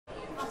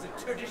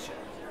tradition.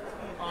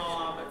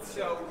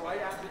 So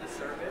right after the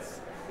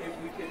service, if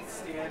we could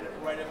stand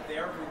right up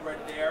there, move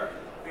right there,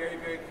 very,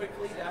 very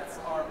quickly, that's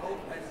our hope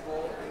and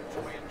goal and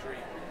joy and dream.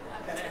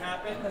 Can it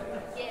happen?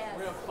 Yes.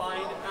 We're going to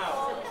find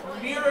out.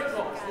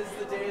 Miracles. This is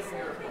the day of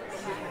miracles.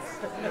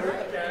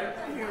 Okay?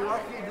 You're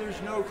lucky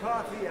there's no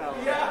coffee out.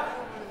 Yeah.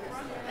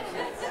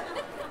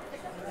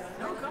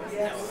 No coffee.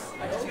 Yes.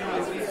 I just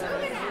got to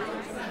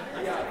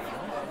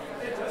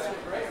yeah. It does feel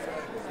great.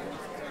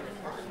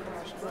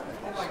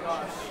 Oh my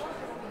gosh.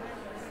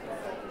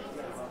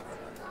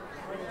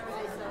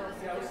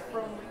 Yeah, I was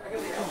from, I got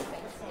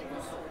the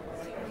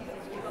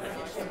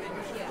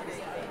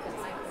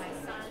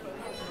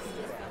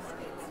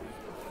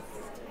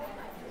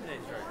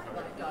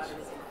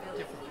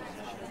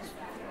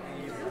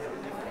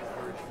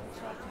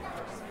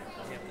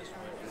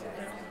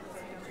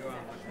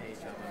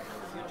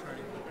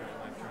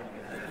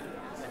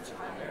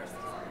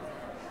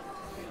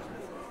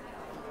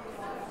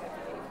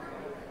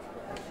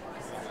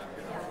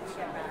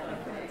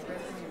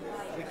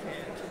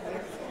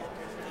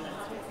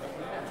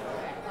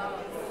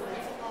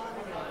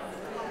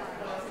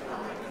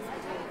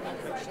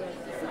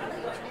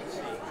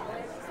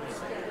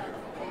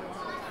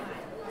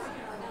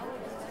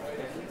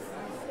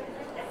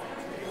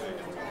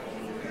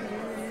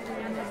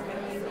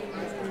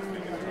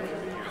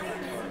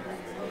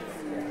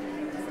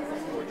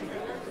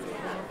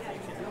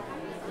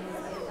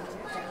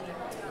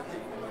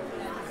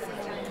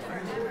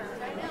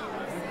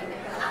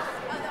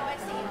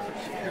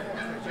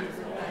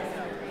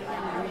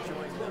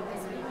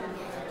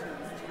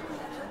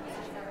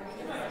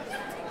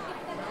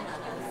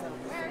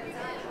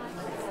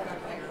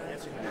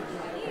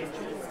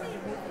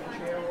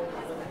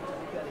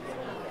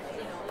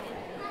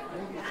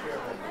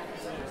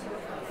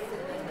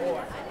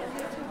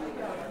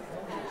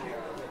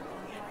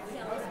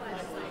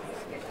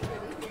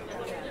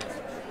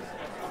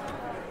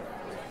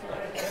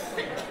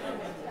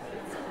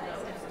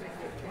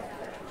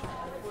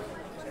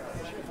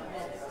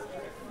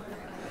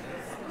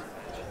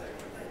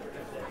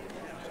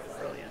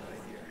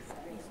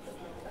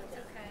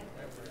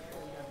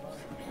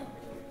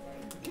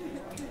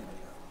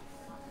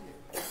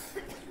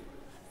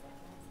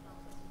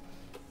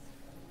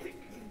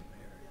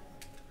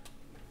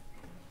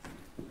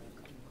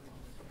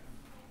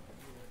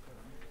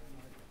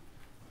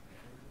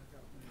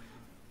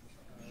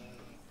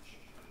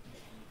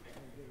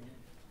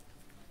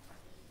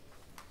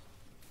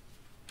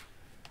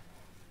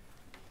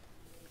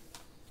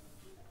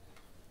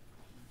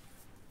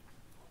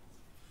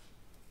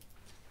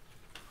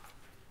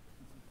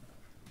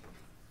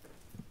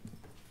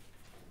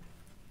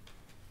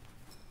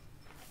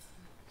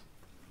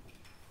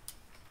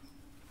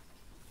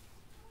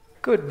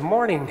Good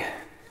morning.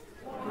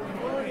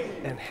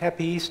 And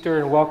happy Easter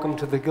and welcome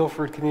to the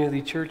Gilford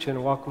Community Church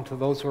and welcome to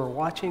those who are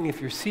watching. If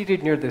you're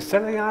seated near the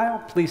center of the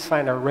aisle, please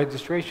sign our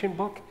registration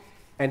book.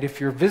 And if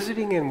you're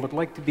visiting and would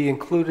like to be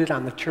included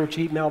on the church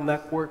email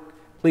network,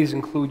 please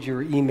include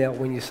your email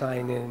when you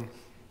sign in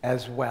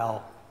as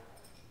well.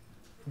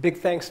 Big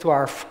thanks to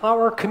our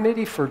flower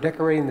committee for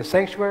decorating the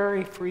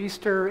sanctuary for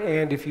Easter.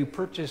 And if you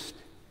purchased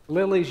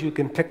lilies, you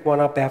can pick one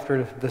up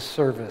after the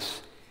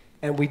service.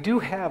 And we do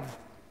have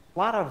a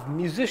lot of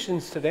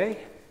musicians today,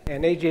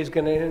 and AJ is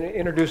going to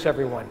introduce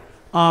everyone.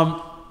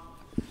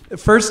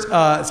 First,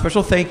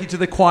 special thank you to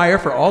the choir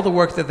for all the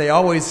work that they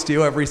always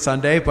do every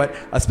Sunday, but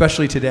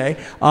especially today.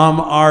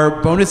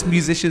 Our bonus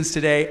musicians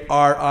today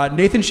are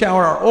Nathan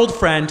Shower, our old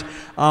friend.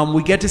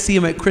 We get to see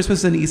him at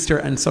Christmas and Easter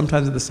and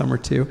sometimes in the summer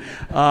too.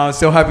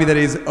 So happy that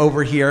he's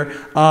over here.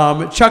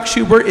 Chuck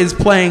Schubert is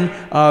playing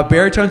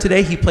baritone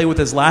today. He played with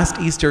us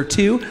last Easter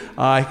too. He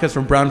comes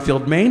from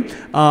Brownfield, Maine.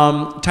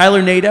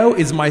 Tyler Nadeau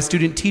is my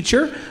student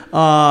teacher,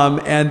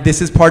 and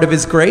this is part of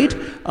his grade.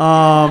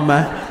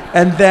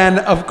 And then,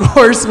 of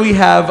course, we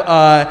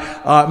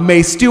have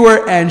May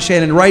Stewart and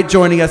Shannon Wright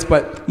joining us,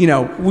 but, you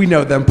know, we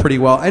know them pretty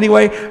well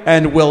anyway.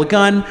 And Will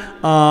Gunn.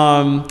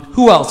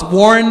 Who else?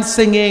 Warren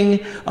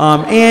singing.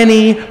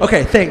 Annie.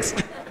 Okay, thanks.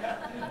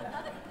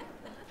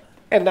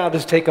 And now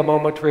just take a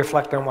moment to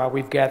reflect on why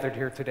we've gathered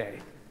here today.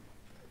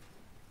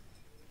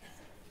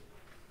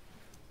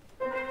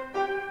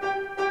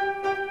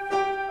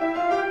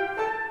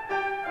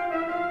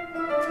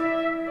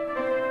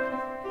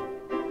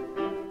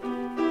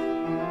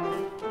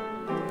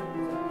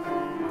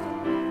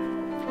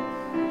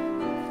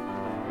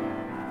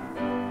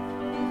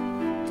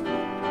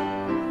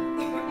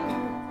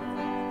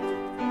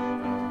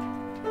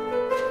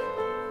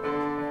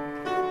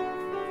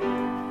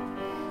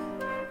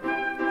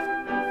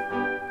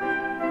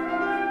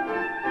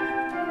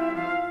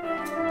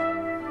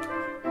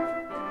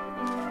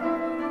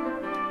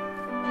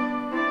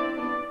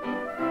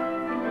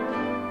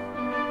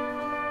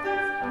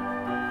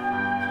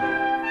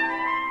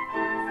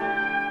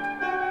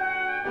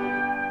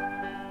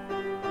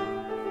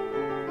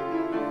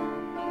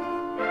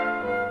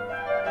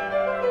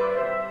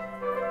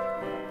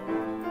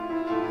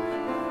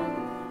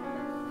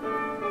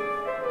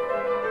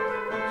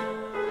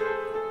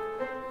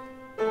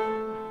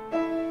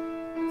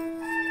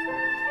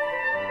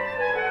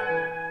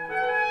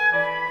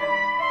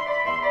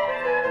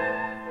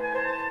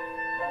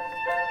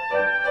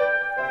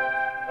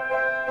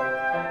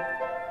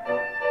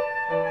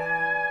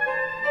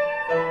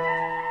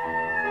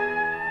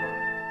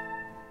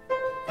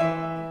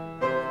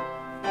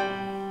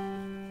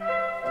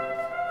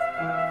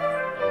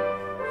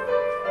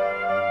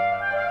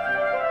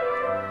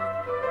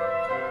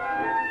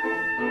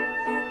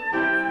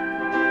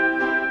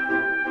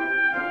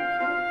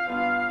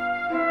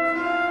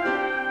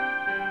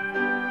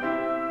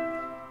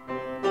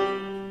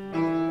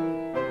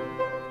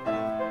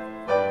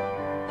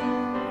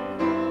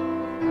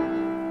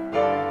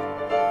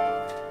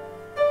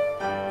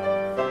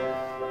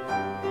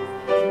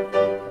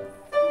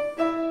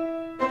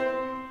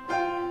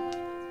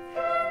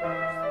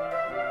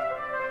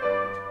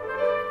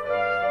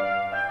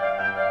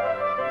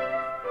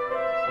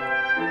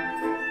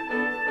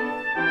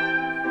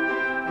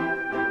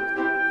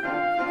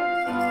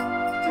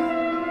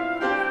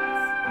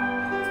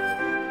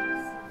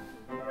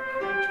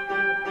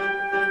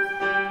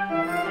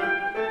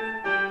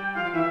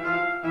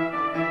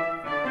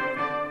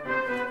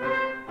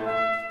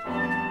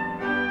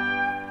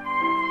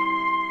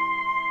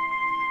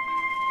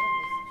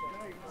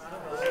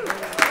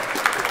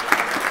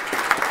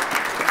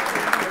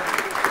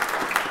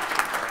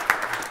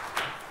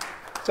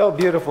 So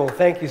beautiful.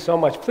 Thank you so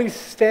much. Please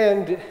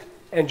stand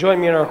and join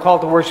me in our call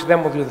to worship,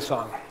 then we'll do the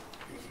song.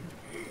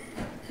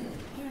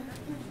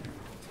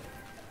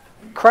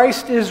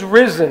 Christ is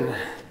risen.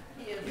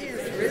 He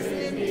is risen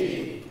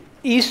indeed.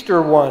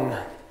 Easter won.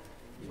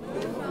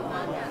 Move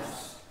among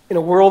us. In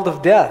a world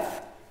of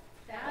death,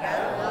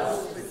 That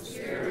was the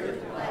spirit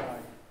of life.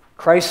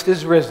 Christ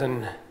is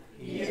risen.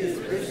 He is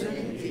risen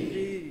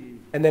indeed.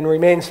 And then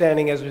remain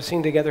standing as we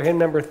sing together hymn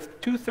number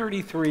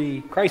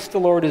 233, Christ the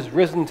Lord is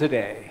risen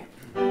today.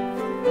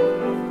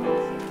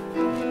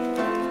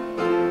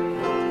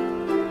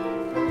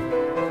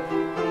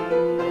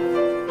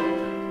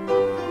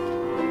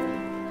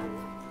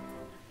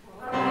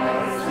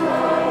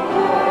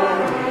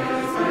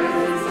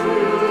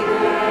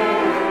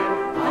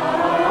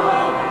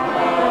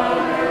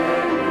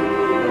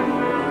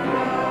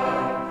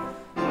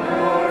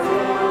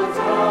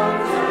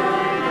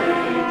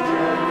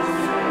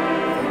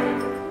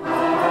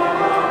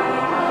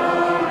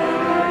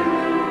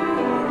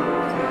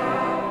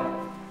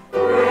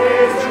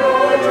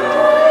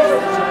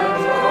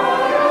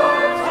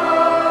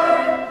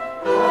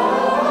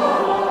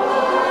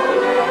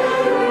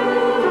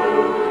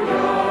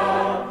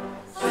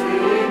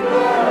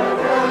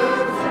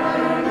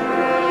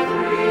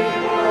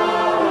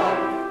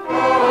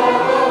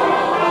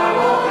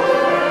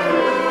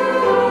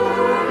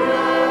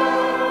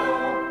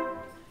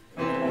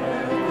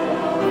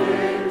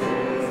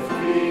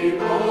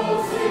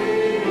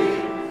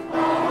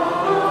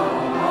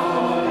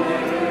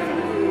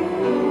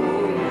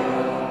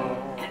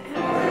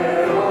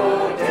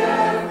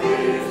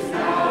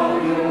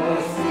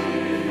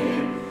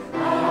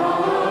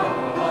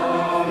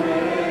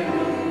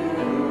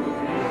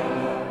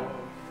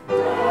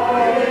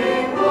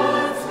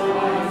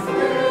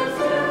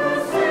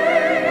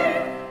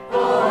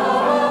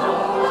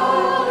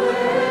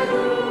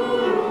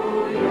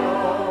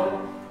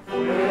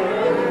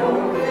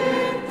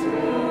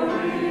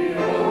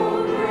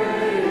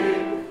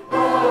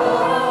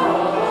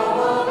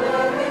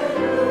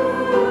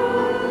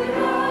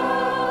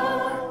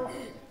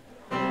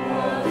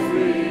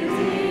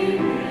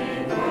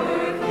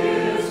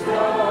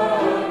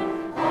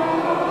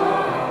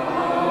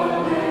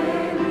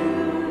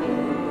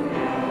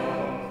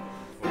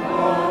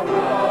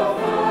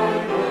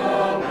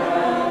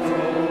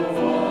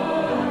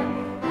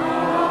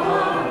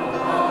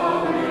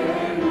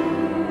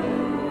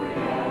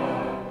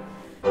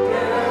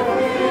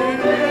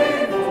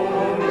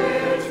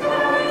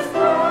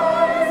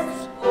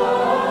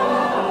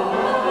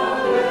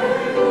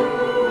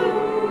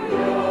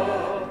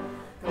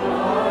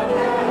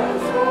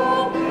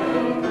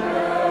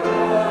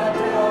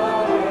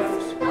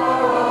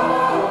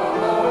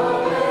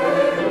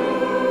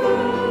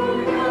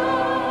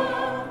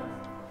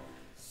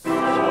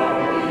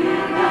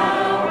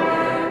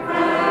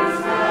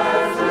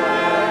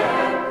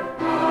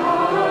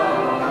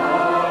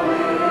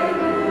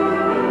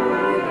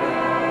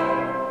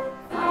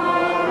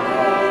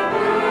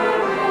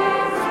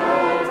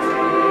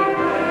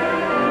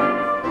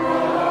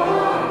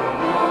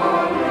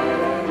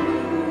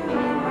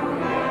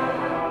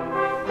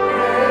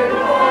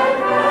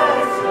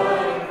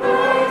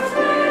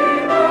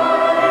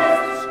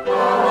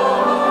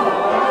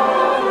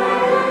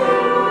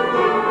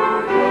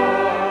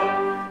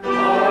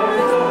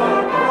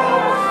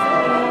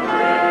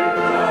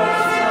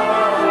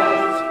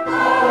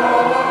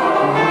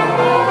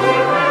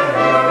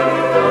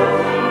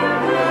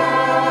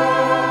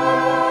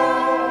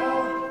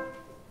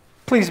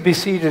 Please be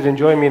seated and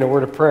join me in a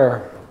word of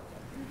prayer.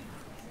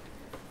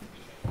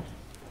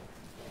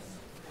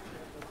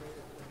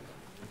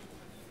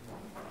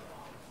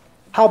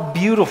 How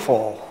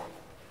beautiful,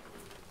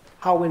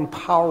 how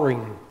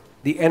empowering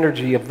the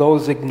energy of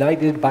those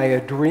ignited by a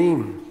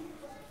dream.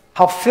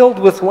 How filled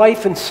with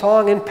life and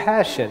song and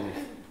passion.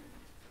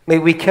 May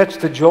we catch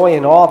the joy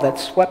and awe that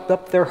swept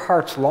up their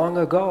hearts long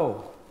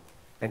ago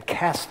and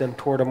cast them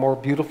toward a more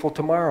beautiful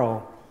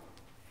tomorrow.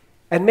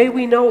 And may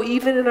we know,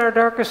 even in our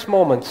darkest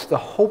moments, the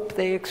hope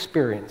they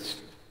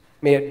experienced.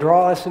 May it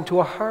draw us into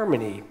a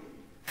harmony,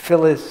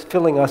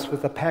 filling us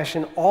with a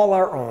passion all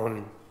our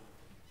own.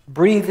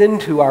 Breathe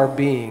into our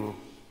being,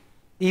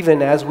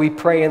 even as we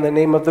pray in the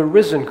name of the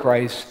risen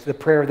Christ, the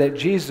prayer that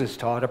Jesus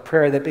taught, a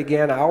prayer that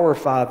began, Our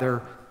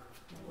Father,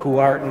 who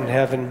art in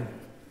heaven,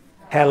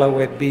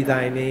 hallowed be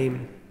thy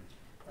name.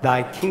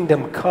 Thy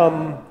kingdom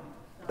come,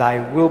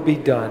 thy will be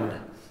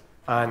done,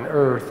 on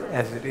earth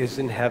as it is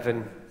in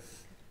heaven.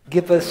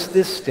 Give us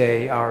this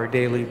day our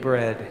daily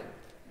bread,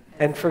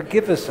 and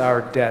forgive us our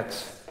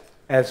debts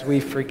as we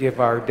forgive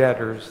our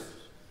debtors.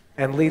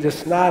 And lead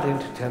us not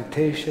into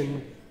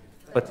temptation,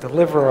 but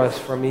deliver us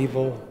from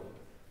evil.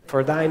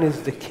 For thine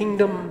is the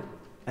kingdom,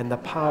 and the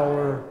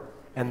power,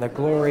 and the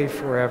glory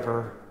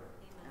forever.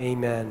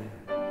 Amen.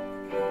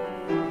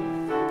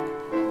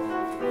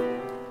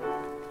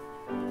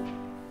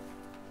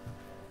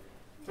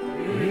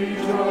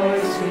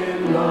 Rejoice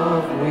in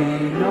love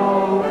we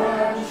know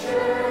and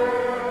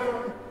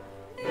share,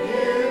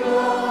 in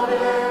love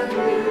and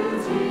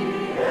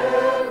beauty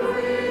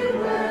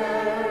everywhere.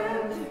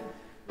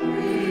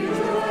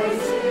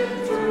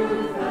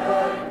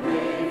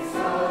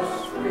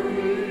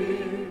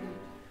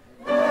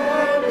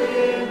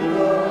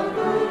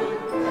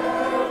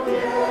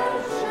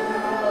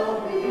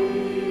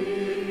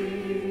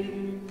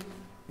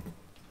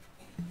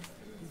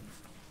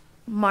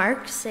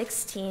 Mark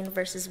 16,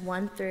 verses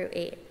 1 through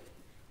 8.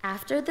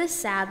 After the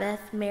Sabbath,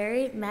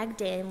 Mary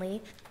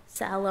Magdalene,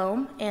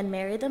 Salome, and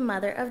Mary the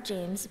mother of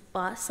James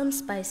bought some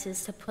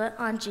spices to put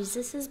on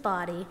Jesus'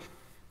 body.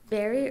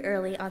 Very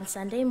early on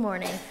Sunday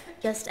morning,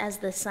 just as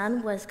the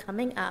sun was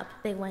coming up,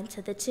 they went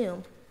to the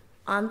tomb.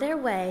 On their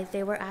way,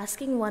 they were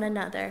asking one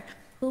another,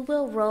 "Who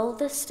will roll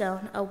the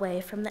stone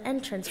away from the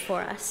entrance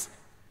for us?"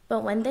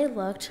 But when they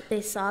looked,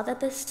 they saw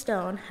that the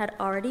stone had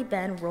already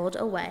been rolled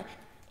away,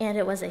 and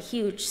it was a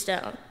huge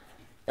stone.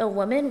 The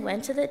woman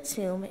went to the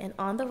tomb, and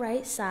on the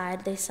right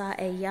side they saw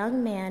a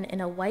young man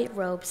in a white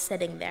robe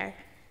sitting there.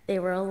 They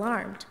were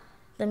alarmed.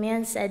 The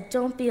man said,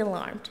 "Don't be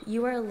alarmed.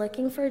 You are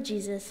looking for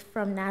Jesus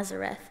from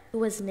Nazareth, who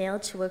was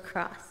nailed to a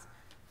cross.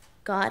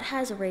 God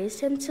has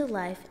raised him to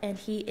life, and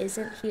he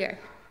isn't here.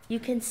 You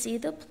can see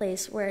the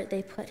place where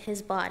they put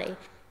his body.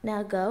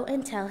 Now go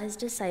and tell his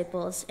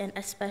disciples, and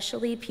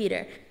especially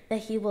Peter,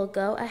 that he will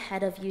go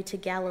ahead of you to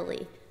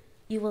Galilee.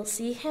 You will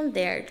see him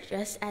there,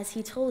 just as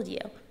he told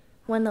you."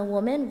 When the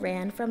woman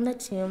ran from the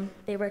tomb,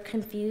 they were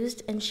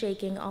confused and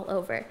shaking all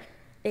over.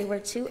 They were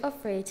too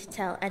afraid to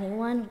tell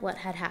anyone what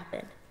had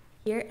happened.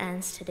 Here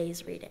ends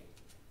today's reading.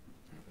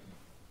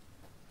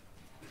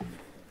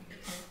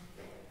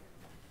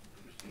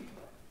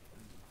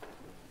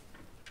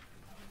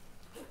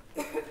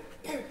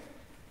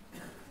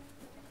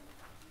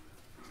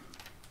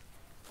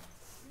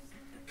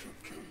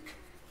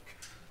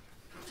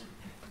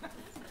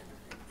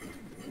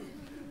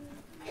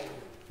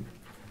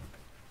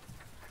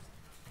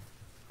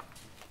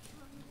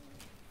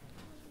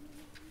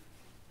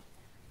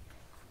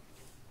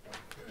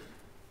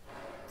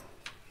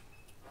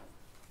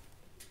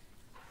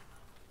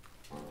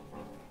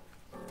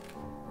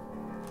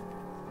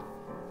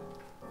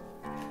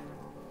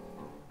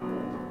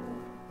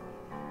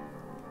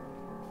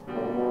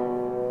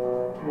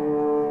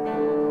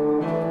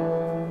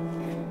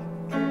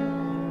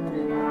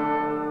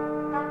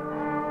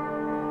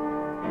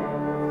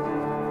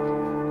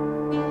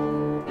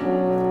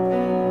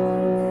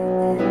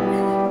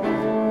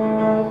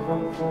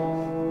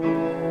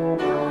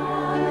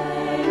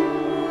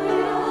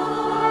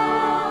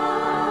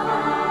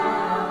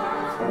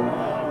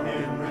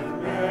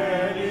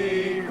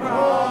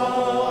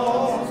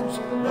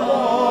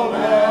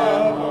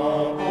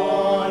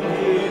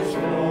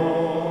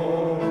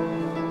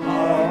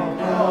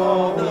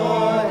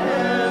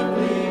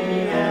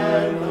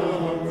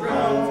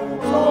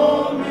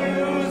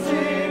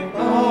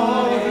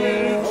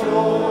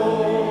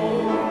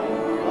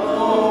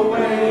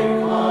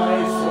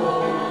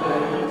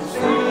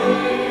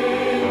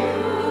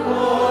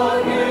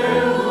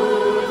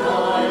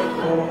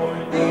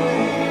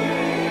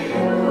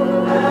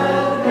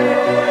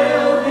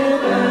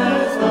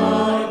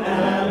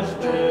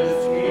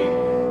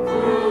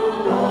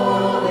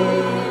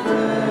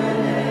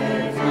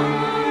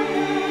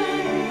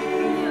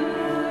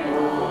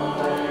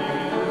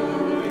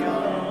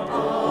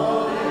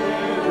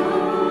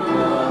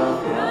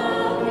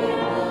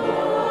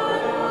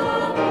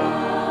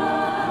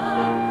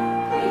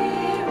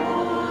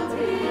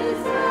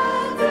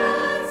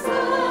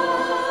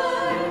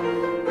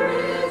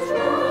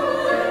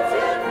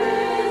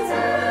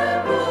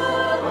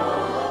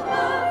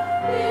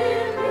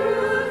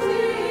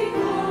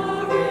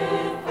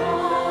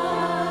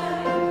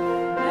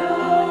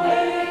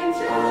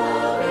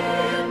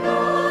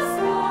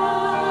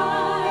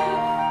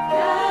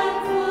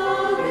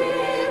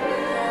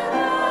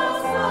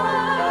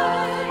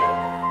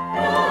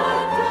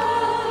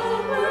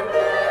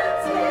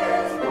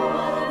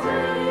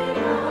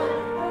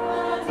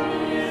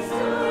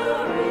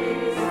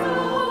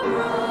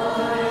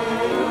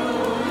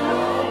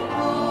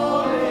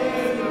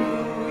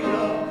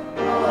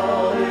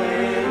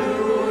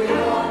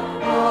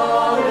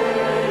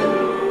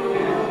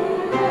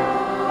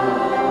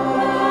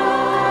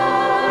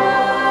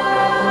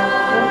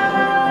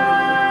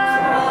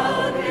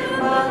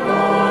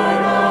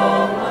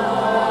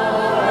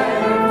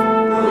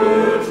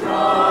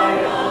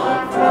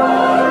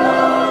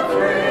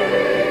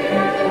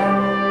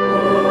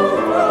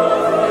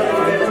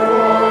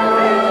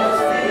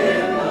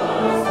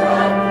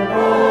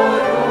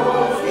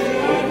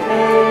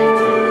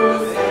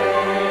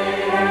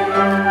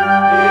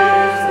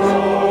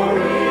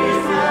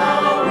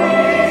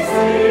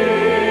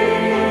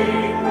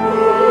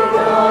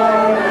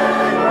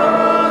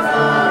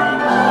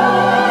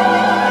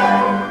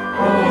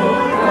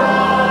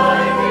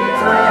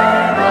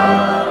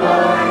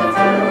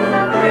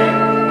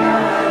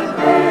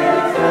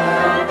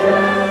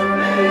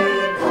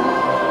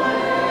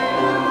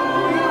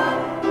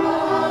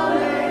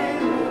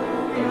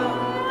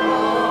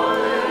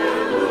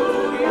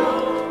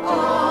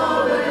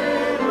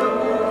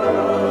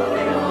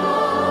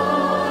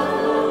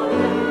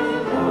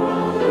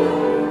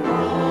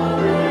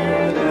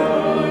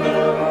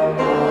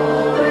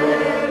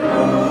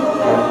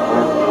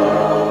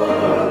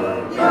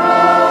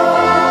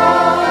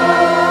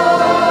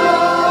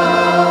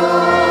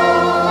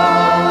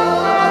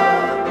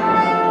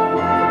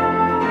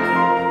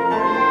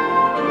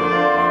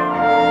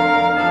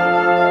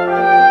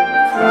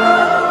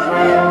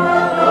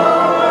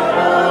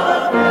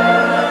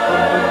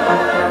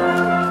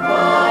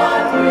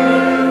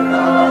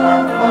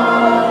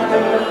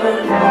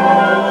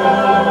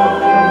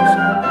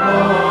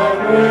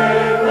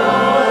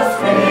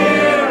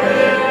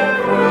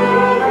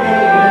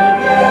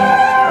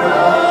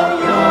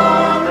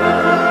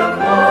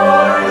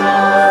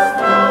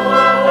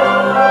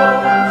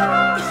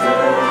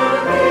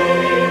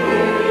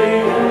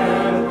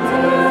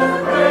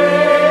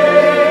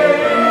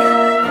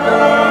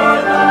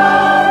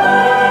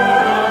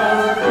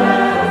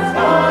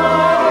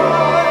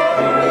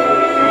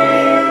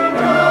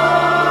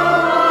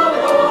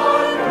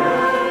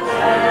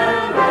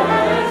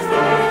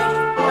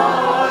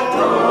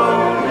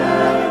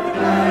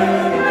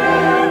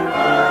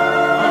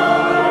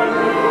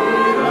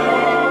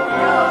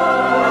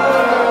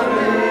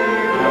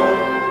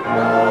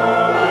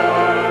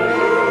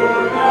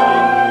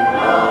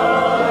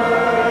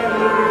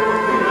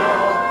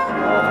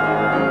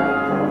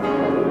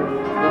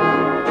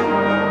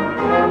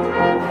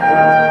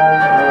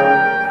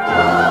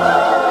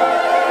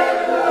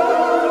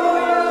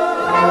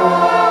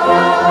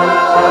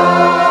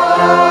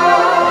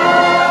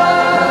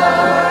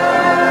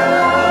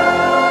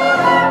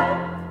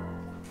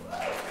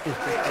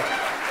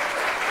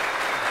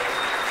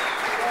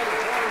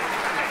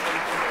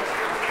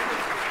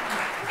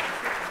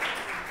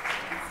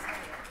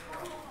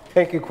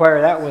 Thank you,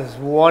 choir. That was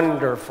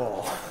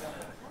wonderful.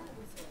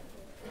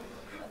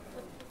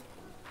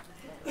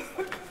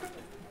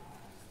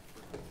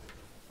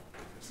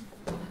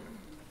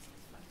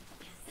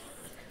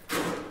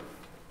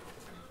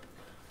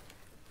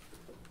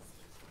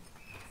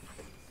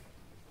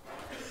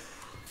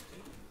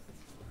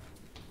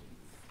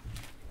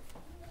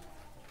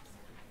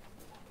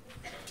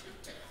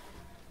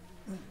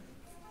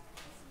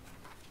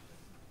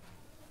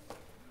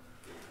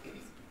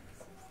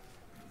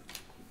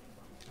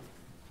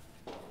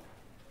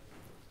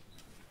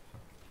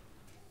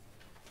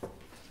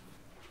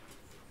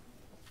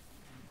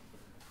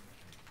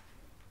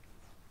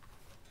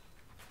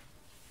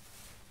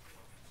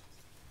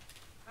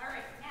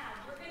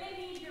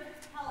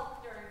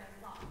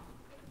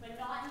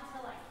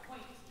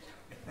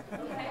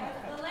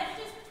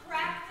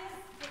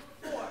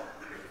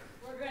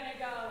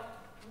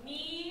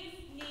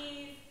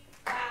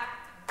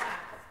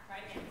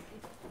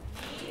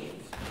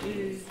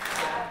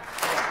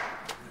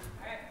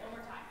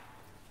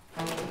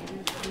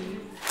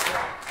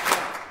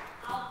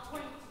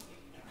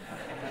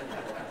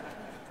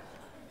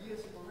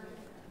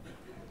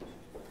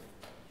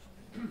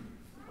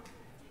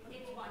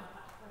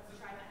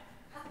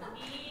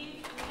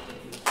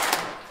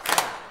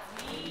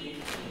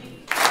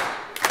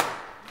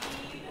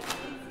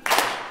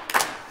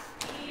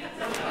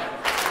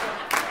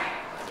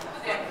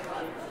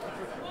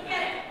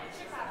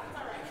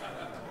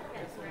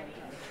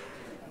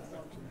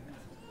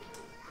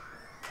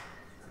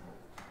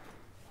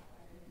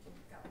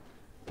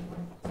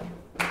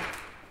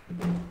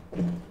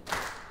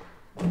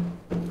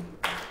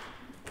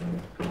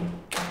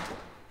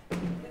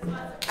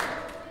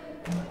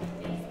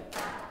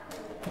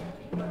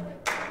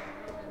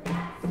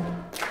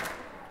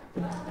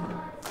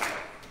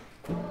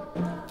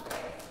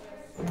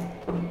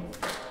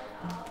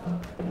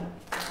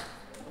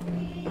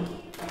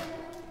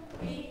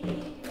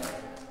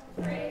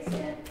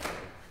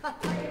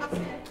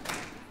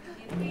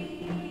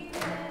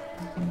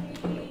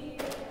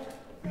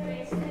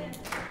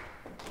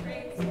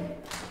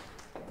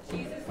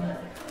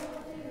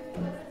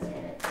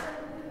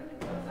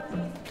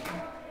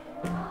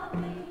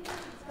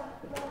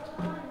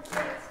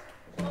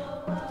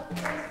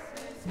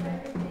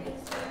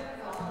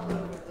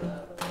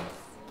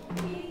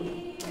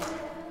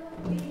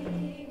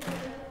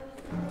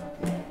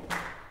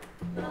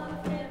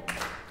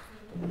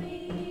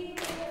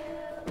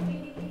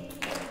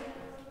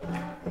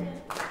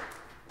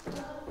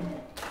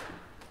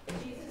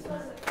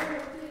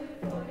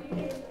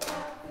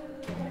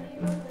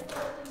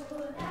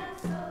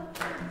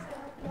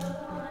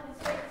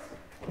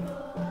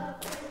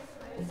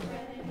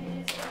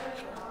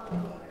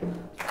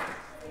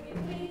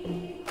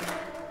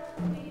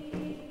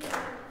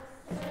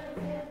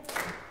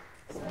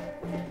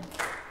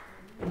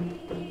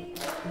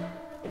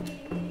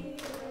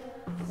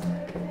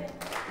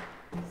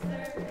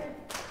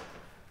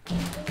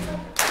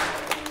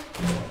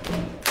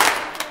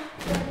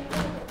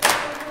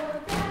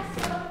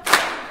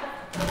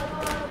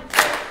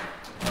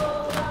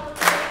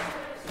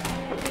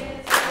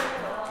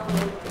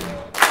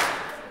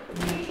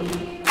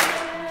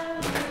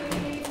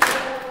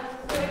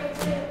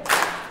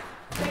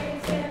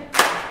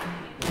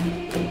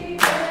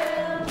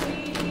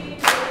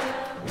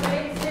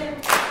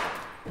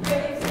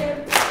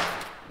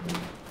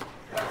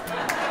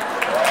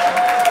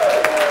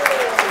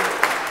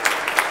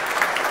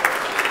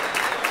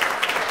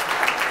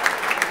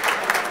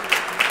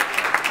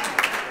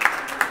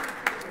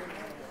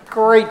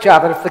 Great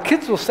job. And if the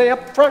kids will stay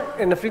up front,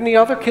 and if any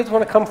other kids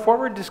want to come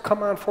forward, just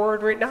come on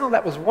forward right now.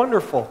 That was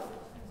wonderful.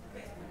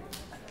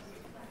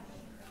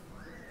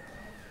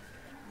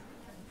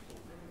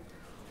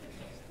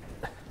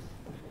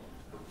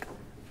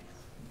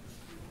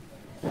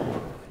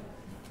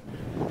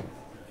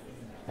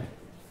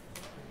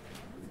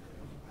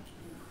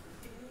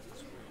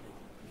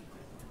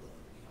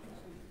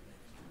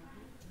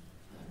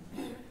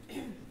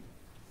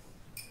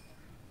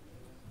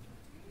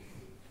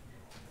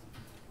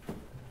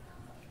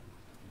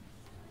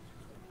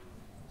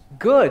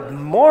 Good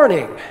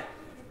morning.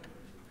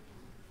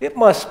 It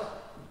must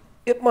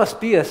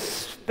be a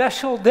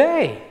special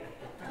day.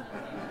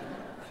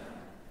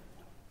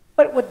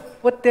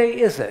 What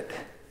day is it?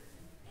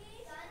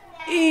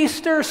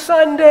 Easter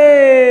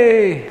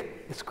Sunday.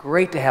 It's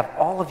great to have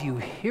all of you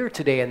here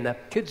today, and the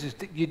kids just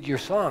did your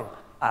song.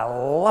 I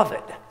love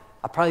it.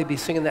 I'll probably be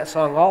singing that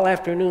song all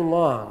afternoon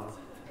long.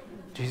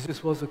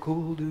 Jesus was a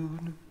cool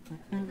dude.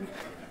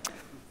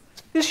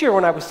 This year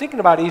when I was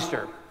thinking about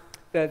Easter,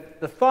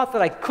 the thought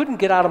that I couldn't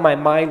get out of my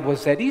mind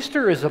was that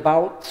Easter is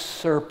about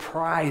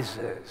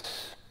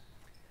surprises.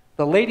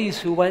 The ladies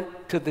who went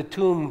to the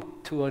tomb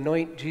to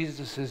anoint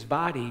Jesus'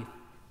 body,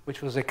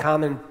 which was a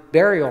common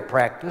burial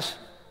practice,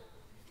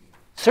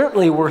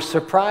 certainly were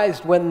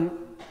surprised when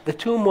the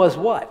tomb was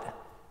what?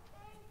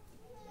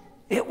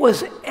 It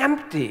was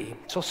empty.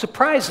 So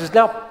surprises.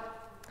 Now,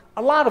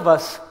 a lot of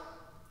us,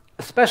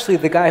 especially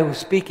the guy who's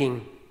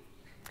speaking,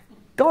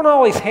 don't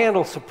always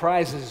handle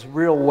surprises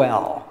real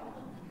well.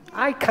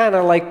 I kind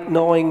of like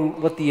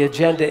knowing what the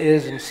agenda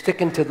is and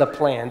sticking to the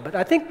plan, but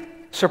I think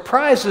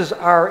surprises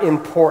are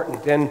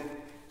important. And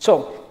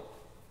so,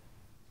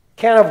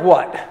 can of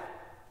what?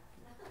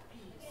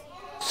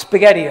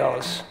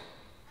 SpaghettiOs.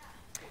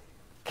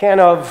 Can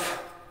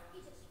of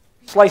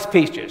sliced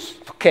peaches.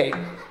 Okay,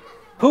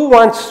 who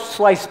wants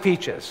sliced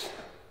peaches?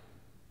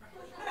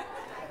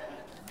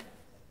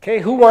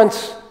 Okay, who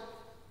wants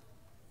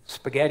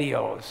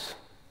SpaghettiOs?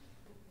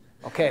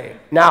 Okay,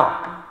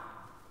 now,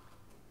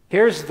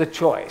 here's the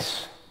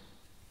choice.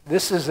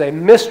 This is a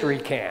mystery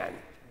can.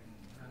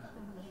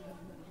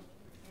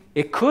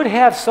 It could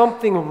have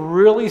something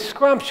really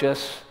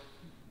scrumptious,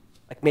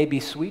 like maybe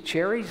sweet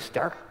cherries,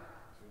 dark,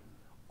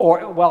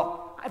 or,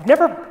 well, I've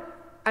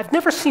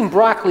never seen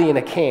broccoli in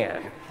a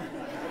can.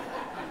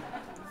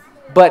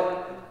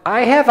 But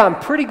I have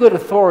on pretty good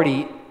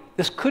authority,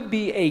 this could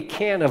be a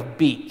can of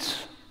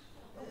beets.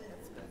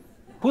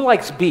 Who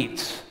likes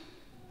beets?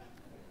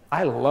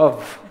 I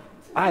love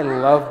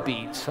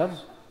beets. Huh?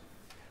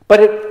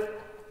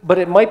 But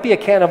it might be a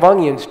can of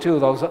onions too,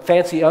 those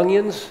fancy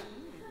onions.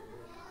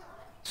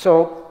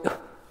 So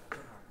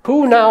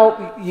who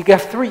now, you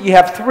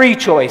have three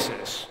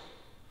choices.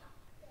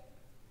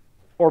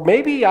 Or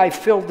maybe I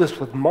filled this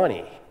with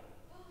money.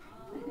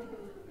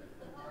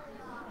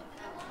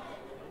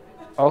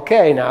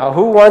 Okay, now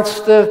who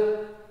wants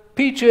the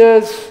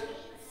peaches?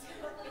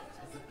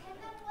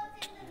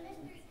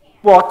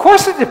 Well, of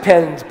course it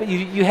depends, but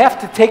you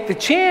have to take the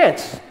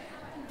chance.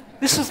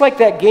 This is like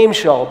that game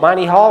show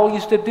Monty Hall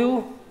used to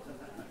do.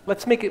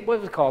 Let's make it, what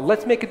was it called?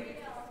 Let's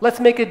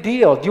make a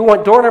deal. Do you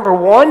want door number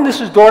 1?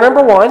 This is door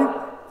number 1.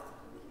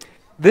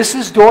 This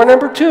is door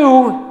number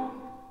 2.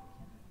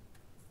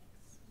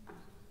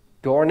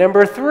 Door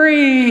number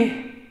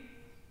 3.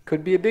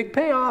 Could be a big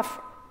payoff.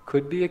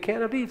 Could be a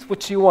can of beets.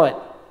 Which do you want?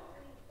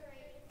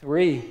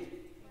 3.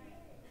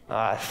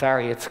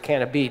 Sorry, it's a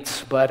can of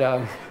beets, but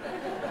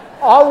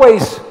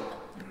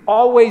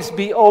always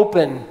be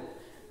open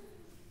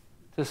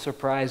to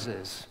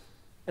surprises.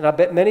 And I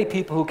bet many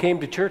people who came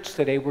to church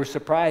today were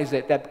surprised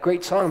at that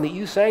great song that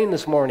you sang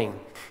this morning.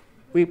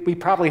 We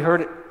probably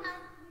heard it.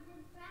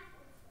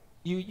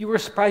 You were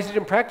surprised you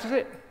didn't practice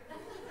it?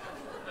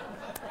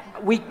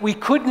 We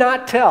could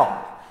not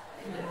tell.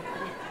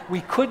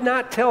 We could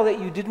not tell that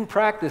you didn't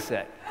practice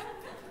it.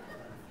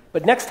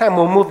 But next time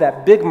we'll move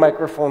that big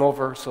microphone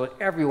over so that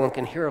everyone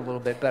can hear a little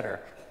bit better.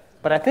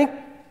 But I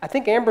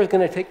think Amber's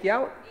going to take you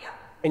out,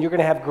 and you're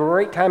going to have a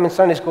great time in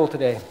Sunday school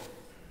today.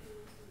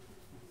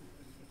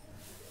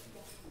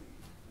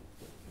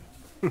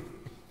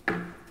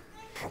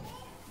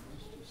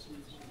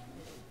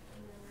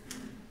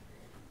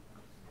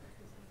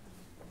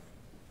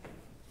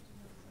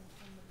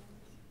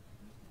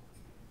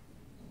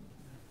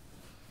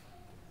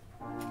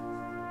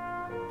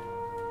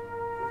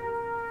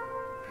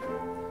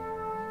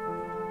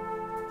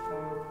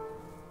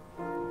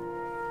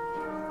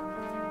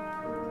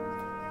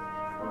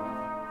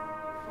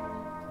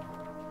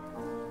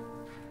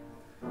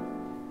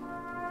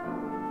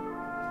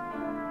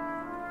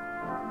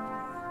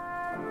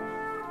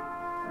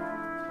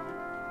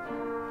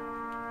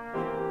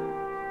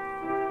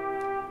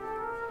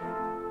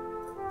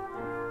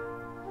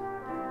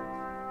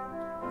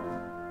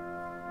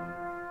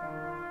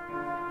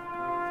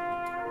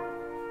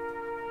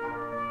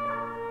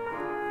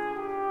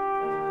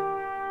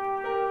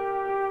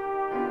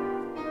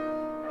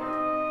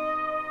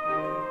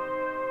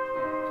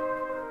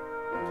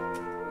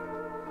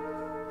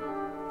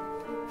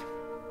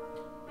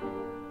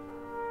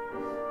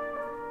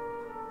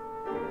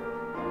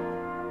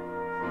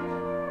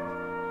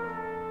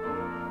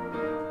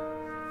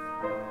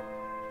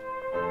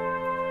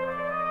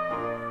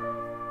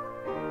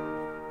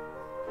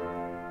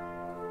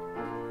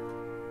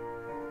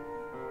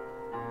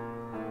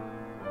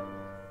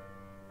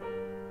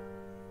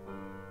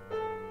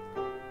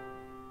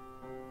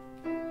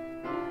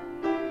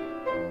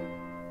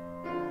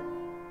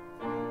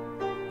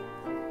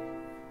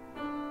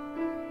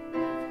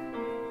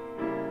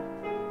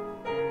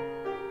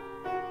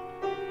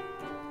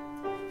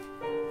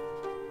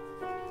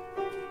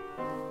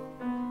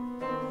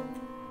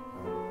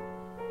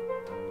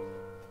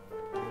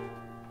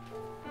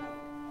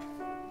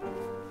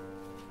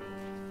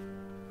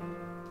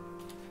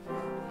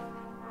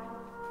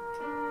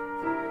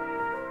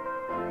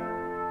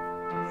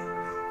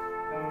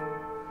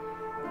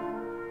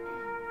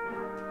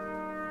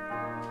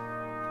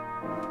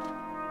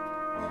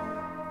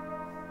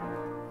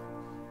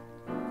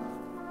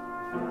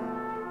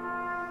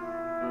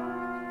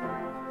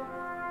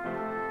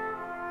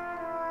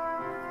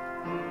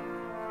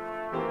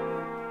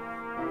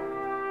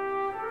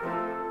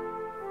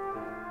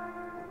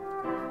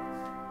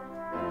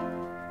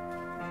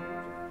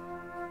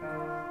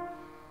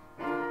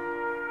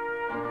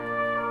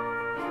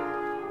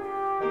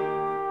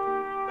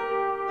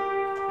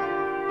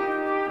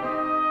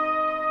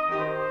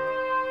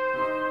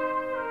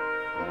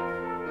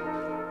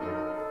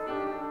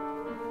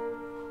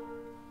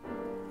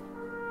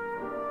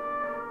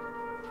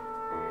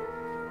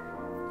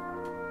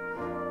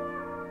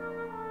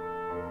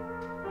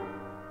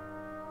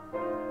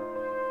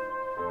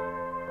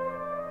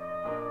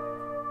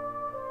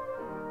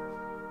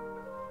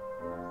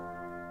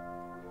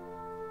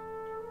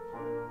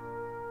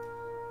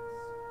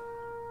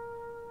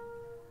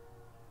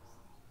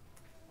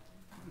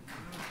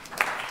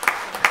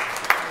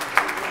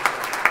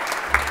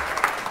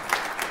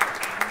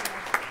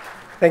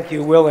 Thank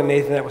you, Will and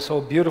Nathan. That was so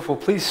beautiful.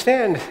 Please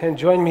stand and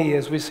join me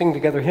as we sing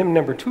together hymn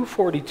number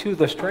 242,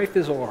 The Strife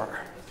is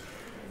O'er.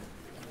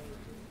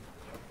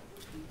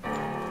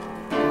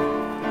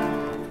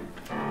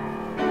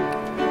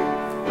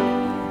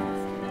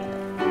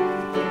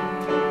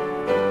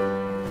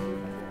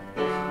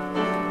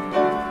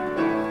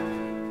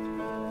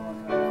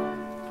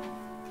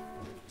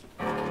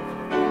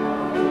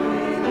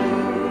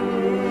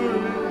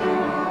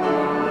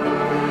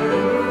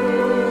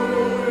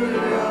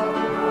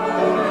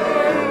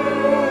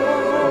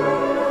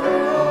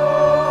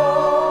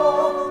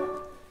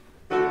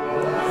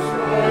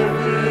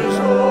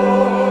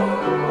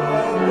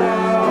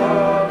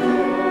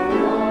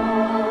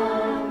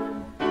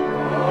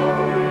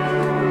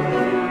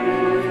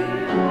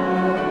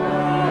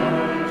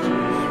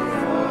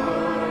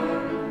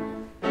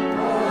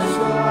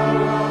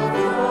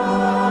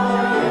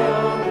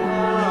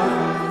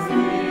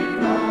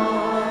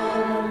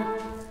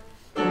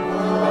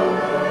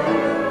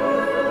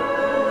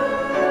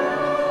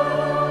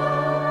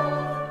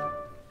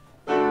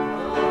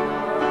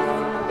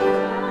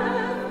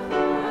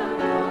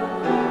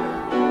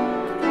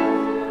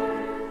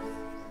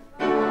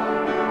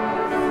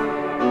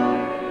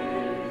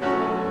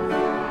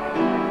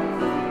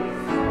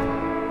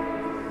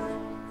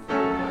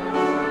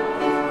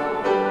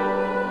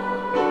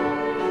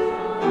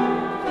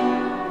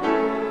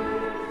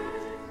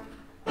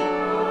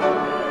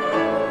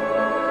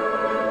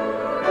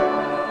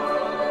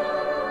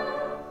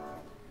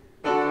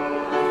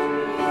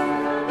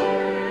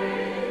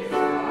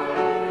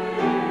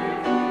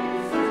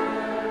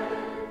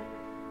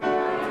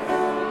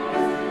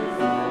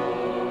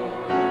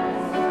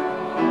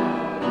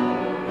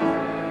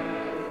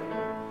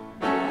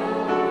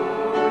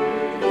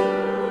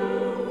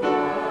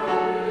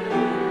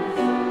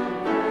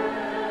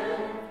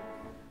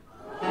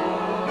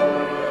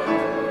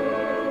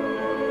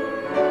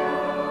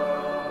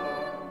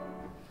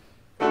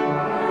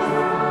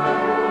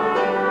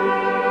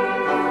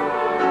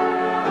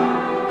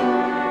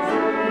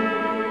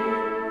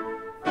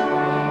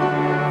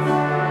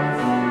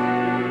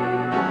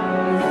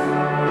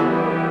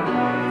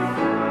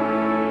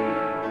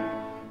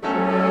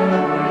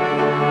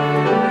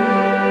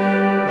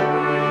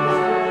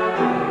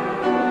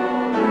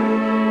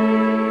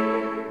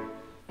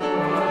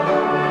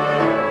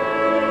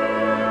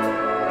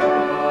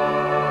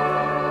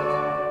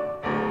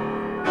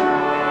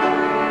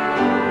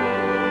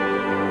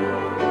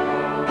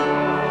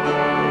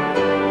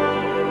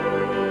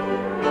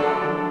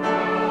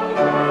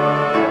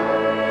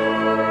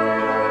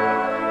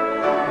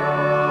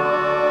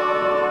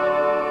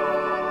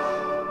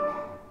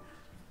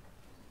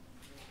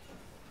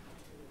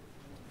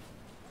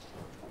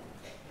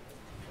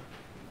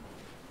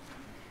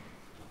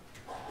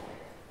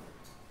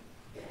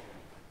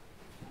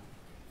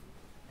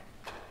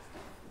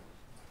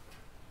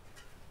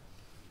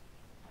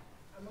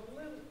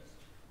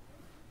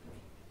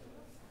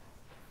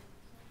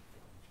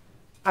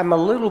 I'm a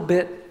little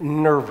bit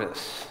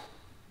nervous,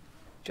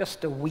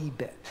 just a wee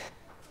bit.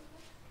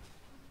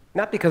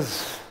 Not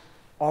because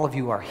all of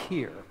you are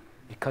here,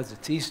 because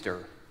it's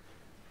Easter,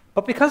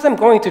 but because I'm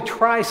going to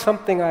try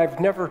something I've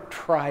never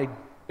tried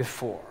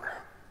before.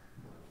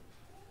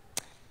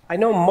 I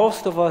know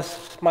most of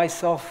us,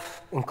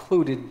 myself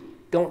included,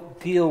 don't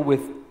deal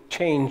with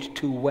change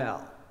too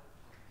well.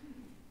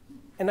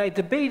 And I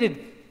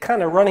debated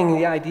kind of running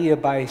the idea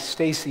by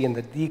Stacy and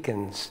the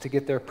deacons to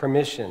get their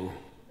permission.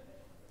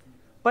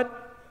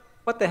 But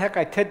what the heck,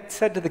 I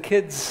said to the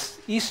kids,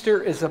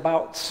 Easter is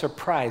about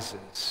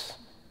surprises.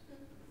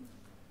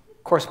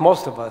 Of course,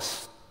 most of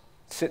us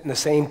sit in the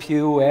same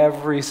pew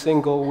every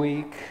single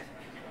week.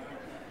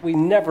 We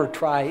never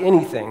try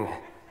anything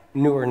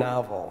new or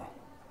novel.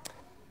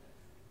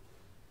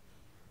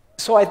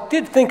 So I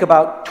did think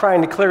about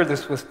trying to clear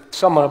this with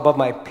someone above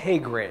my pay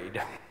grade.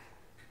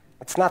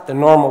 It's not the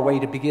normal way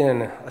to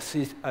begin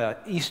an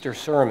Easter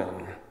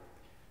sermon.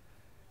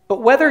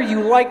 But whether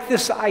you like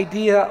this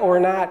idea or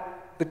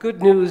not, the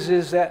good news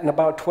is that in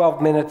about 12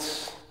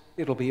 minutes,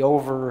 it'll be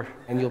over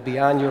and you'll be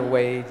on your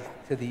way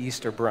to the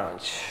Easter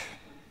brunch.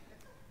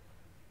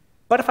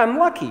 But if I'm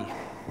lucky,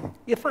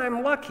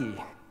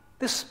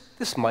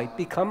 this might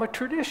become a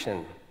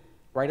tradition,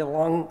 right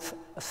alongside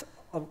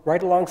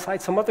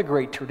some other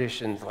great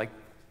traditions like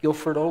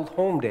Gilford Old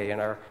Home Day and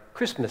our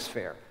Christmas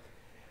fair.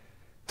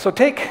 So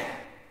take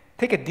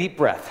a deep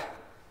breath.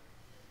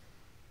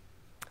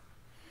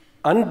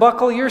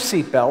 Unbuckle your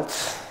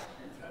seatbelts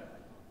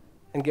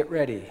and get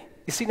ready.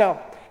 You see, now,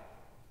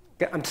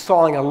 I'm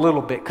stalling a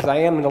little bit because I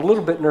am a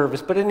little bit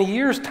nervous, but in a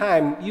year's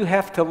time, you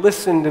have to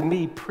listen to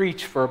me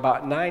preach for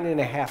about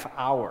 9.5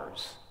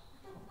 hours.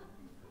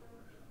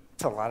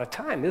 It's a lot of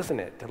time, isn't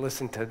it, to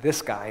listen to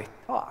this guy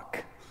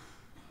talk?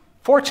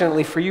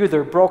 Fortunately for you,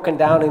 they're broken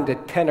down into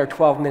 10 or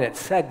 12-minute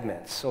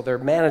segments, so they're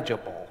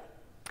manageable.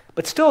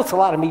 But still, it's a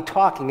lot of me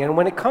talking, and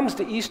when it comes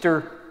to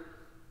Easter,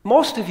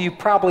 most of you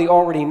probably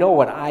already know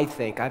what I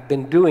think. I've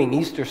been doing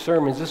Easter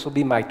sermons. This will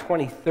be my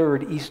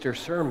 23rd Easter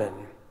sermon.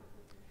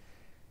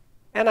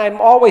 And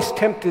I'm always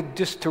tempted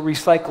just to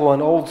recycle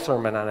an old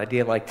sermon on a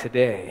day like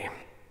today.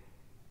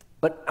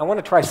 But I want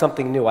to try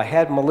something new. I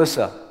had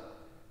Melissa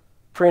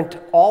print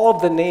all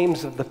of the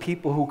names of the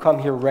people who come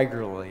here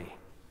regularly.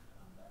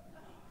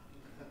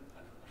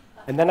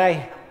 And then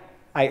I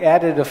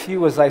added a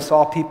few as I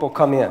saw people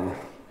come in.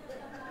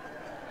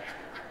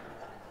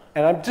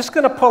 And I'm just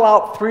going to pull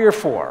out 3 or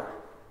 4.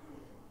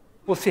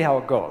 We'll see how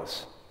it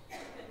goes.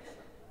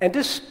 And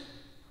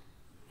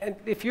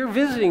if you're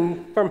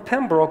visiting from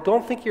Pembroke,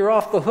 don't think you're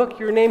off the hook.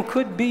 Your name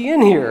could be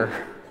in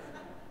here.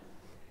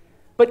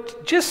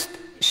 But just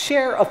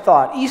share a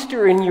thought,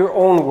 Easter in your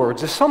own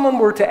words. If someone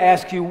were to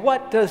ask you,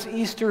 what does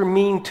Easter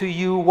mean to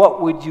you,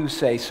 what would you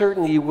say?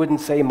 Certainly you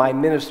wouldn't say, my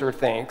minister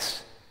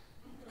thinks.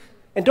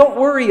 And don't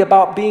worry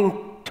about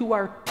being too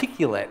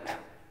articulate.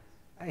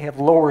 I have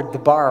lowered the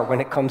bar when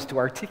it comes to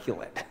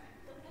articulate.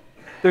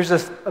 There's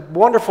a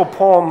wonderful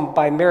poem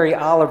by Mary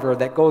Oliver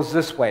that goes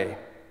this way.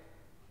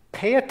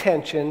 Pay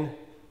attention,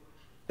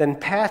 then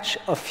patch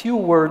a few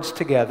words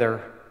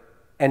together,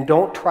 and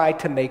don't try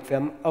to make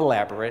them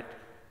elaborate.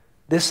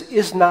 This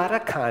is not a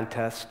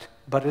contest,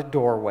 but a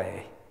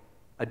doorway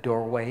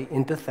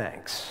into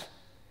thanks.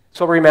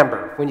 So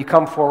remember, when you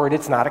come forward,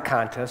 it's not a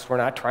contest. We're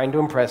not trying to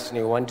impress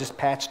anyone. Just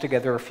patch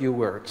together a few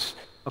words.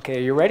 Okay,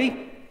 are you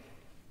ready?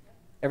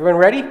 Everyone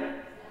ready?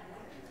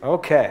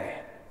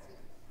 Okay,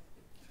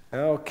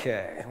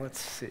 let's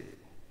see.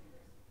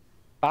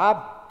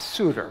 Bob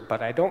Suter,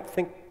 but I don't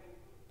think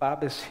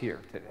Bob is here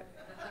today.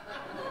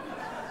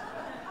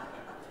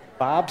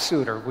 Bob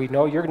Suter, we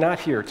know you're not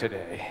here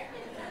today.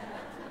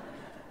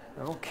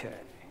 Okay.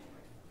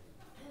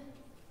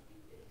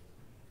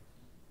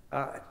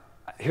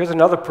 Here's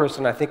another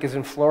person I think is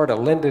in Florida,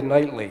 Linda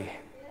Knightley.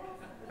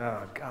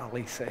 Oh,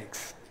 golly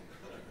sakes.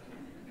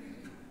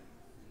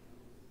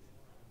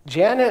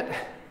 Janet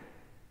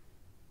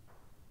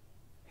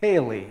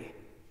Haley,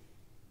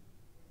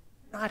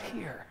 not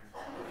here.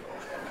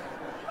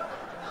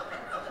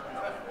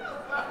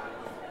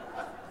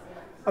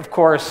 Of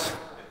course,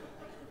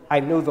 I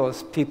knew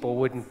those people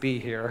wouldn't be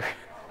here.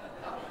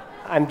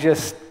 I'm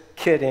just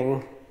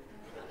kidding.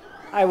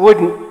 I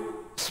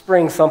wouldn't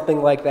spring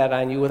something like that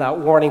on you without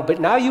warning, but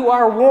now you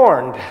are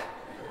warned.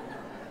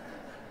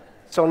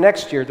 So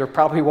next year, there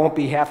probably won't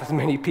be half as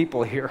many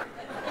people here.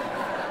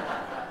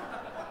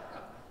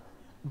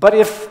 But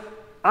if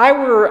I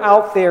were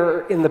out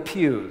there in the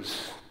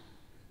pews,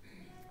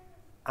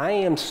 I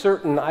am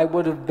certain I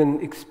would have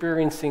been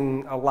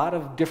experiencing a lot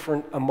of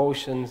different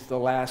emotions the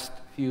last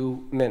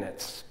few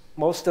minutes,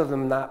 most of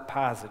them not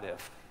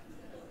positive.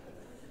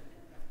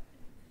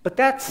 But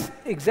that's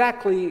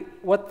exactly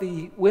what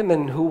the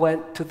women who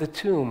went to the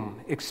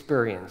tomb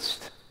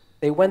experienced.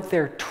 They went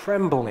there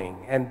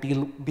trembling and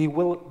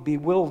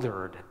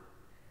bewildered.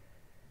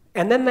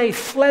 And then they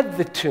fled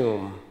the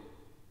tomb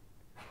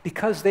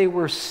because they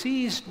were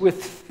seized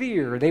with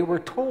fear. They were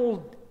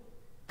told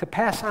to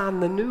pass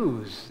on the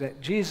news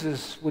that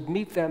Jesus would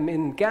meet them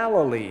in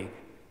Galilee,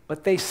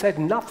 but they said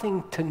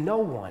nothing to no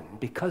one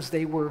because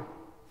they were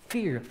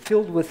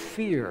filled with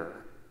fear.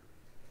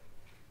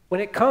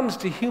 When it comes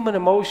to human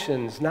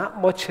emotions,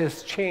 not much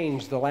has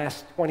changed the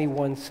last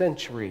 21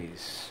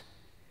 centuries.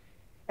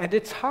 And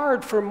it's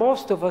hard for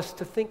most of us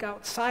to think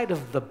outside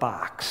of the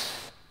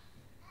box.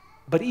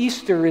 But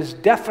Easter is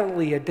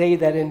definitely a day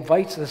that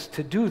invites us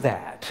to do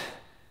that.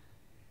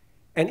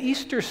 And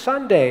Easter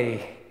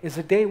Sunday is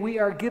a day we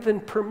are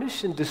given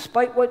permission,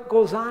 despite what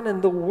goes on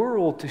in the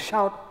world, to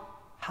shout,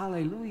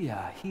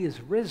 "Hallelujah, he is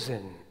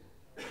risen."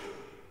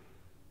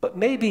 But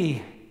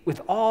maybe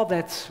with all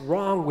that's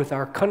wrong with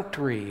our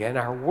country and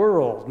our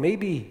world,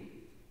 maybe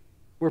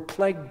we're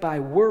plagued by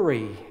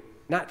worry,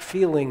 not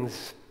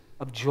feelings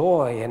of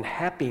joy and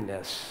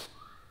happiness.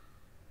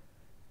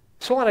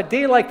 So on a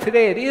day like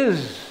today, it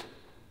is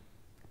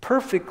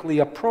perfectly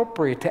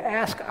appropriate to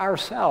ask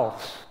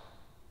ourselves,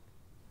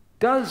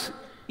 does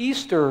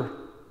Easter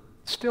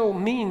still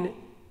mean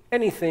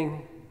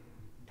anything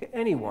to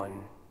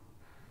anyone?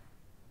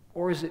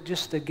 Or is it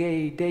just a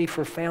gay day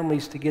for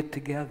families to get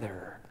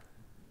together?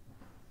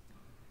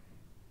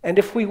 And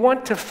if we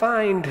want to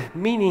find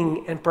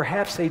meaning and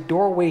perhaps a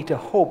doorway to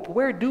hope,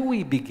 where do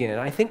we begin?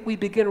 I think we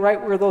begin right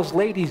where those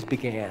ladies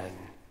began.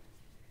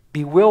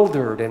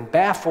 Bewildered and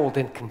baffled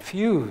and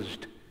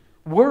confused,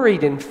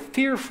 worried and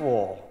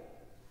fearful.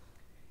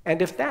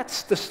 And if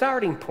that's the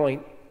starting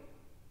point,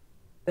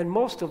 then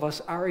most of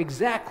us are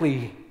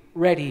exactly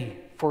ready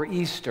for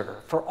Easter.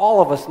 For all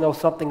of us know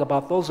something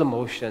about those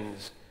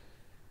emotions.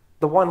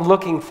 The one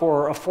looking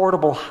for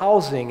affordable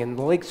housing in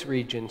the Lakes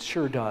region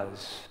sure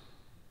does.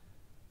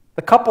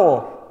 The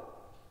couple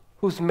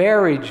whose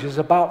marriage is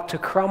about to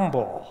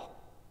crumble.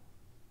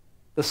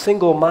 The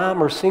single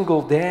mom or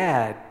single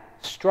dad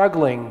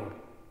struggling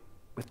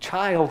with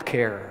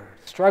childcare,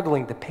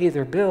 struggling to pay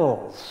their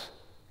bills.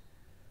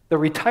 The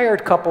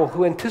retired couple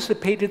who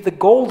anticipated the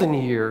golden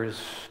years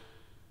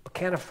but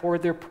can't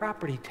afford their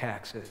property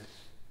taxes.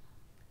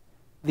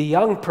 The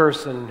young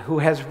person who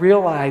has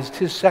realized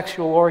his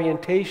sexual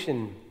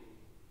orientation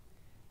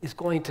is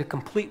going to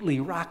completely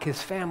rock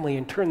his family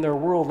and turn their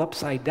world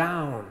upside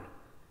down.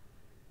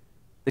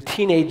 The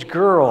teenage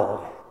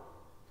girl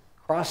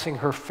crossing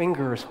her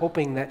fingers,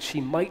 hoping that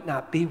she might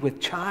not be with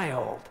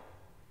child.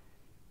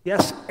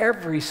 Yes,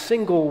 every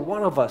single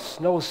one of us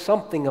knows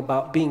something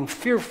about being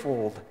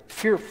fearful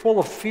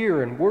of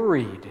fear and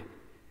worried,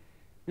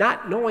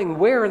 not knowing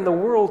where in the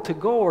world to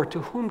go or to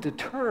whom to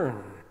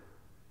turn.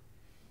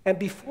 And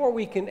before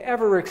we can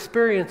ever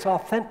experience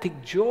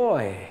authentic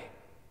joy,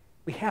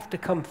 we have to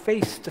come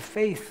face to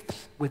face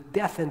with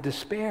death and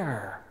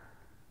despair.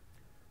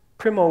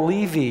 Primo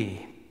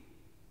Levi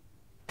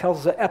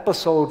tells the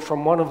episode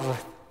from one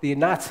of the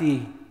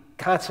Nazi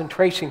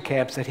concentration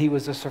camps that he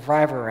was a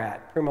survivor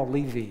at, Primo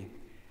Levi.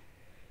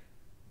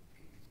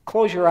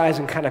 Close your eyes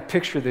and kind of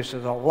picture this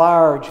as a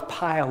large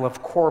pile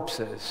of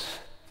corpses.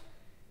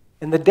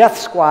 And the death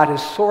squad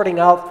is sorting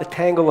out the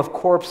tangle of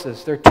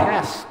corpses. Their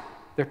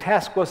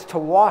task was to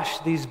wash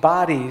these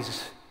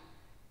bodies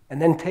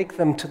and then take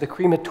them to the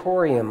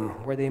crematorium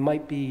where they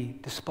might be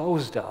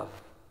disposed of.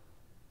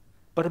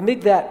 But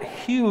amid that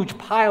huge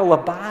pile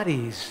of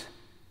bodies,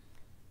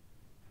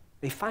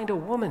 they find a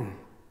woman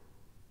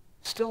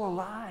still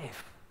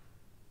alive.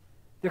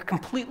 They're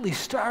completely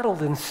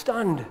startled and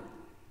stunned.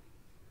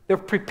 They're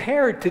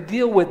prepared to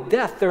deal with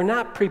death. They're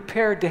not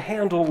prepared to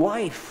handle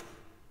life.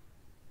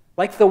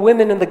 Like the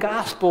women in the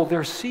gospel,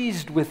 they're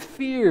seized with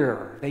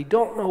fear. They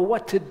don't know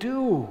what to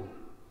do.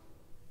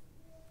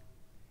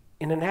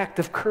 In an act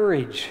of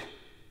courage,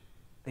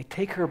 they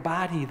take her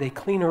body, they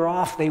clean her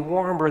off, they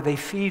warm her, they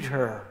feed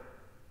her.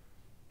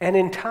 And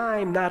in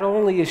time, not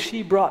only is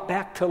she brought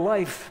back to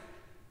life,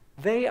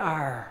 they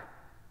are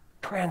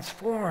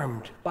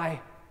transformed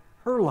by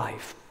her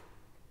life.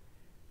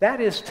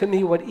 That is, to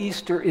me, what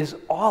Easter is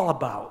all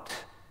about.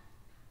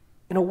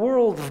 In a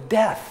world of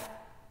death,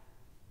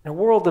 in a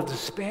world of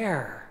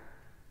despair,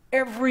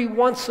 every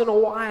once in a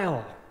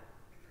while,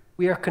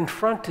 we are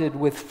confronted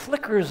with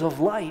flickers of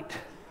light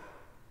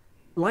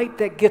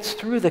that gets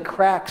through the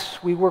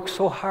cracks we work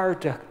so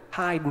hard to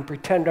hide and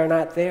pretend are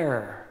not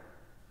there.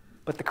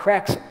 But the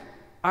cracks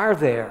are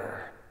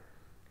there.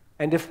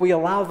 And if we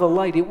allow the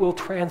light, it will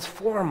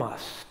transform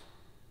us.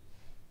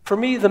 For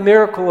me, the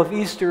miracle of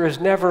Easter is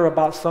never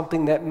about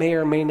something that may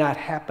or may not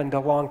happened a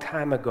long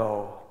time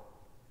ago,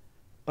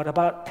 but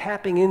about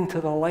tapping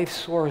into the life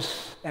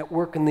source at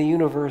work in the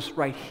universe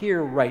right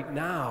here, right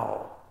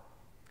now.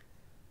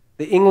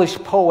 The English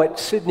poet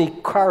Sidney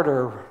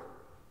Carter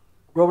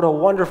wrote a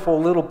wonderful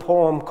little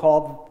poem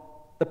called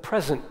The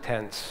Present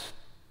Tense.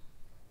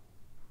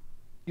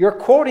 Your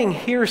quoting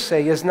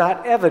hearsay is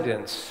not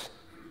evidence.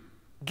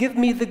 Give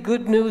me the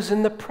good news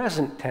in the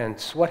present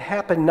tense. What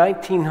happened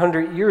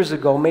 1900 years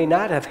ago may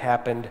not have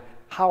happened.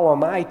 How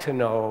am I to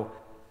know?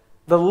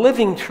 The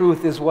living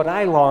truth is what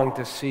I long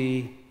to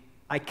see.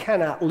 I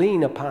cannot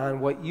lean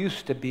upon what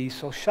used to be,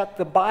 so shut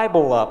the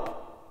Bible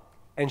up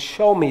and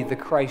show me the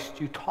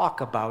Christ you talk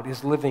about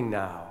is living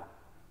now.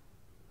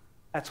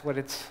 That's what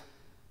it's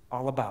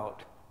all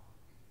about.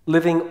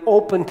 Living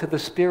open to the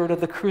Spirit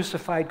of the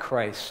crucified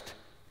Christ,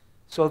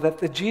 so that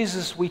the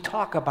Jesus we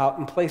talk about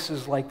in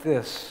places like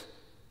this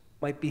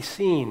might be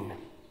seen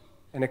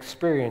and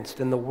experienced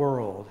in the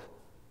world.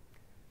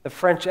 The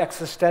French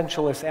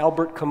existentialist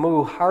Albert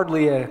Camus,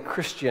 hardly a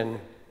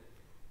Christian,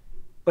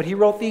 but he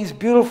wrote these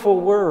beautiful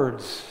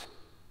words.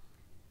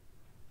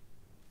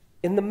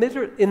 In the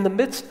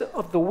midst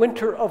of the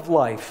winter of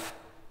life,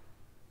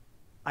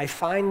 I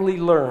finally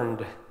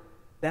learned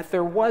that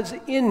there was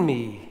in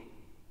me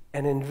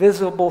an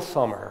invisible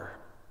summer.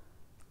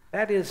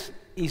 That is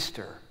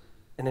Easter,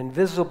 an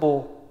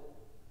invisible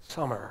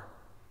summer.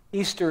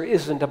 Easter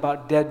isn't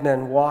about dead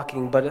men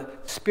walking, but a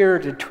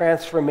spirited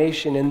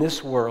transformation in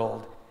this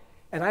world.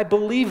 And I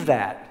believe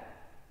that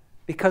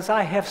because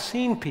I have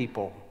seen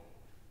people,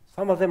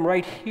 some of them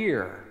right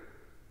here,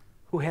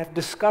 who have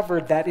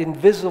discovered that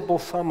invisible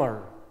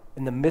summer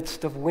in the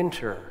midst of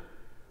winter,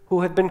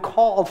 who have been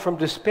called from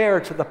despair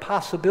to the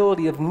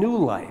possibility of new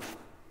life.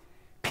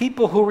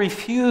 People who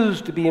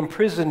refuse to be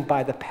imprisoned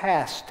by the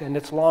past and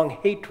its long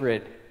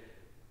hatred,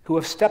 who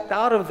have stepped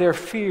out of their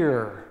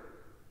fear,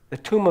 the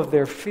tomb of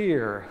their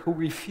fear, who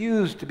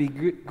refuse to be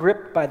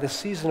gripped by the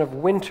season of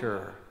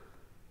winter.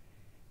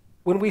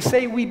 When we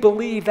say we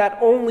believe, that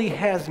only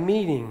has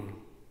meaning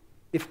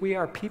if we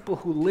are people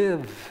who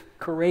live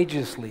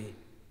courageously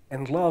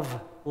and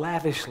love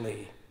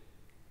lavishly.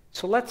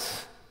 So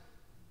let's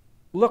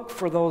look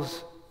for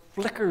those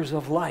flickers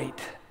of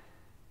light,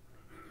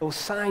 those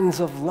signs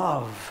of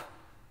love.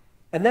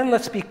 And then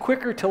let's be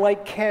quicker to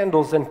light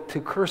candles than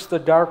to curse the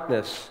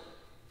darkness.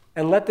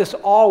 And let this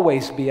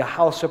always be a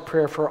house of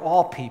prayer for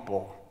all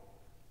people.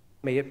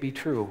 May it be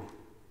true.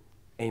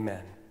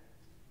 Amen.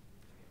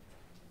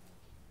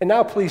 And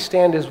now please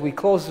stand as we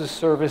close this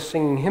service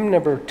singing hymn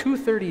number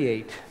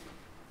 238,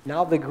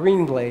 Now the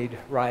Green Blade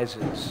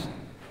Rises.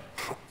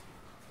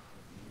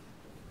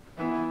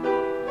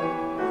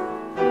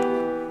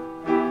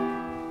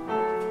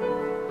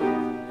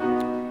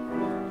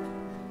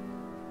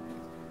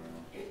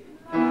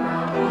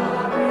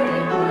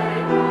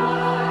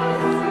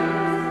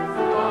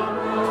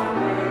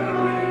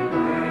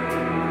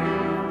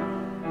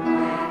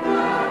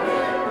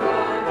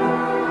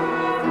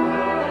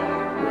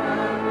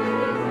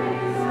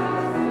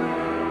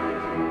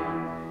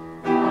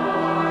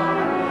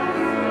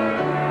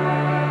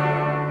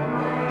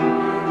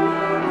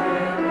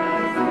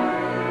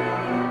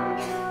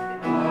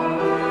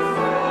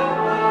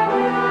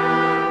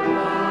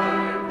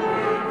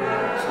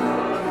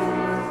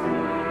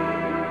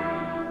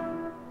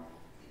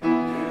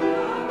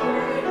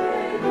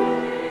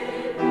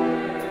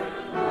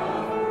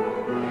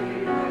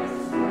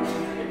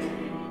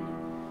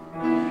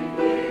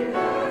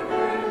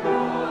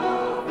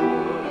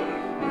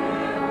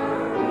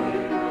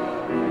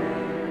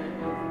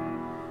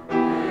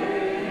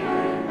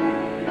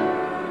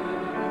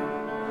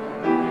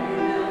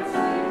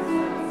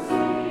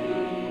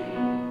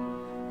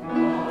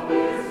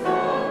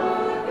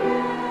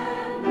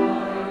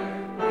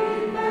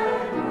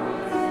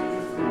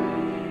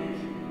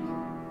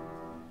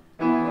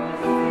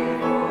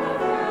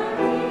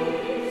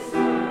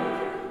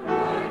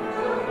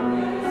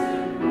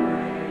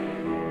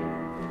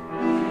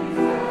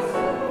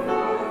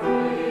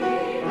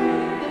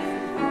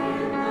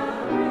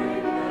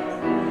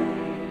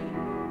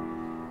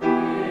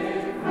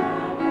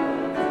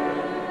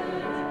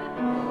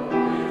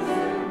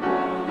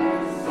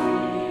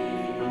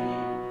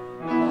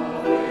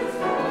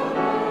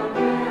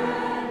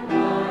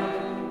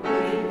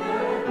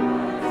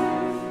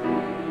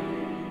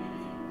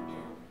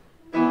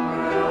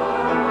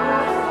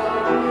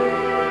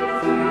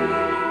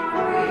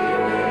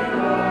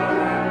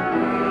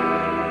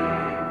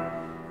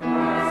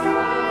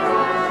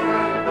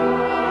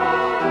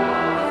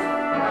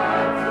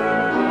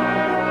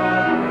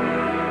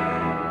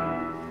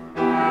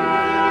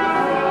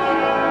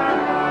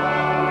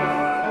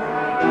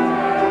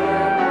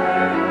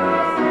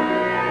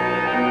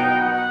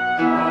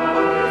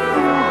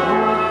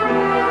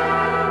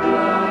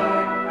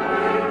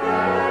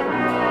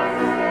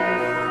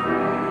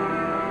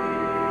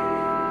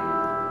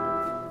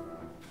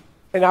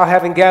 And now,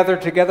 having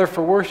gathered together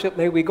for worship,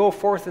 may we go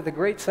forth with a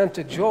great sense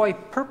of joy,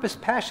 purpose,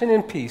 passion,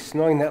 and peace,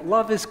 knowing that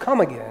love is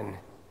come again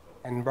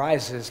and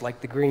rises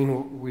like the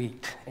green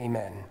wheat.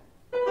 Amen.